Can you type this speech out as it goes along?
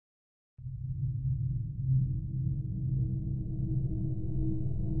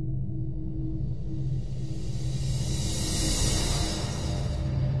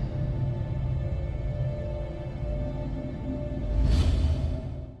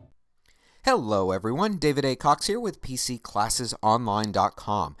Hello everyone, David A. Cox here with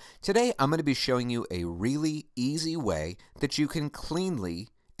PCClassesOnline.com. Today I'm going to be showing you a really easy way that you can cleanly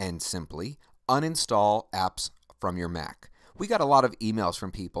and simply uninstall apps from your Mac. We got a lot of emails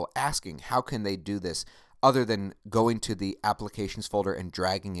from people asking how can they do this other than going to the applications folder and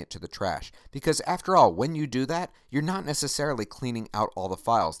dragging it to the trash. Because after all, when you do that, you're not necessarily cleaning out all the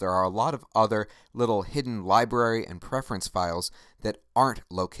files. There are a lot of other little hidden library and preference files that aren't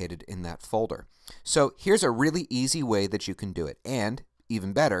located in that folder. So here's a really easy way that you can do it, and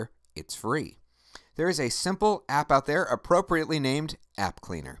even better, it's free. There is a simple app out there appropriately named App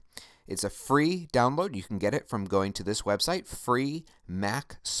Cleaner. It's a free download. You can get it from going to this website,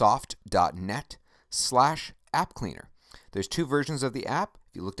 freemacsoft.net/app cleaner. There's two versions of the app.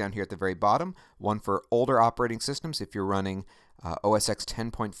 If you look down here at the very bottom, one for older operating systems if you're running OS X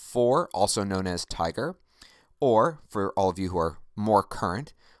 10.4, also known as Tiger, or for all of you who are more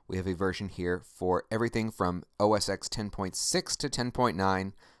current, we have a version here for everything from OS X 10.6 to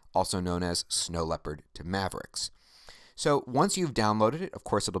 10.9, also known as Snow Leopard to Mavericks. So once you've downloaded it, of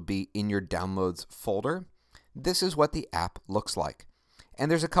course it'll be in your downloads folder. This is what the app looks like. And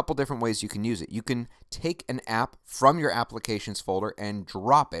there's a couple different ways you can use it. You can take an app from your applications folder and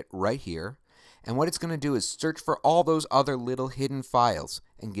drop it right here. And what it's going to do is search for all those other little hidden files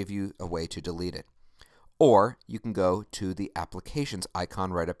and give you a way to delete it. Or you can go to the applications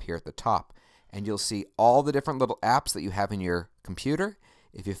icon right up here at the top, and you'll see all the different little apps that you have in your computer.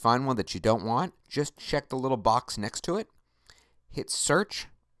 If you find one that you don't want, just check the little box next to it, hit search,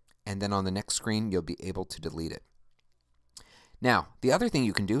 and then on the next screen you'll be able to delete it. Now, the other thing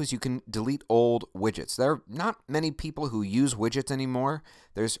you can do is you can delete old widgets. There are not many people who use widgets anymore.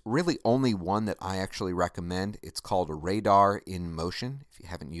 There's really only one that I actually recommend. It's called Radar in Motion, if you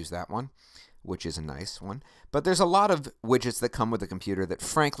haven't used that one, which is a nice one. But there's a lot of widgets that come with a computer that,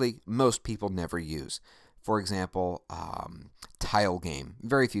 frankly, most people never use. For example, Tile Game.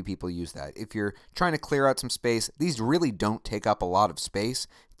 Very few people use that. If you're trying to clear out some space, these really don't take up a lot of space.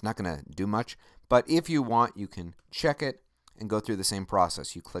 It's not going to do much. But if you want, you can check it and go through the same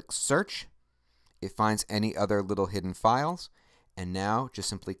process. You click search, it finds any other little hidden files, and now just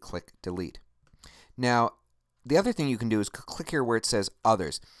simply click delete. Now, the other thing you can do is click here where it says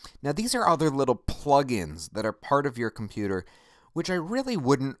others. Now, these are other little plugins that are part of your computer, which I really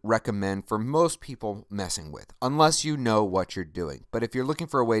wouldn't recommend for most people messing with, unless you know what you're doing. But if you're looking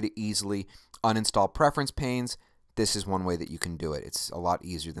for a way to easily uninstall preference panes, this is one way that you can do it. It's a lot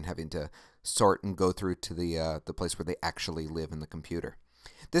easier than having to sort and go through to the place where they actually live in the computer.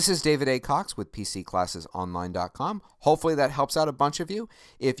 This is David A. Cox with PCClassesOnline.com. Hopefully that helps out a bunch of you.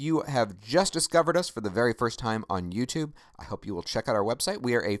 If you have just discovered us for the very first time on YouTube, I hope you will check out our website.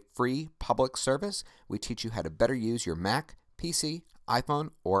 We are a free public service. We teach you how to better use your Mac, PC, iPhone,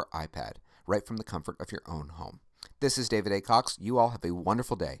 or iPad right from the comfort of your own home. This is David A. Cox. You all have a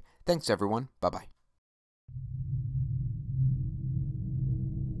wonderful day. Thanks, everyone. Bye-bye.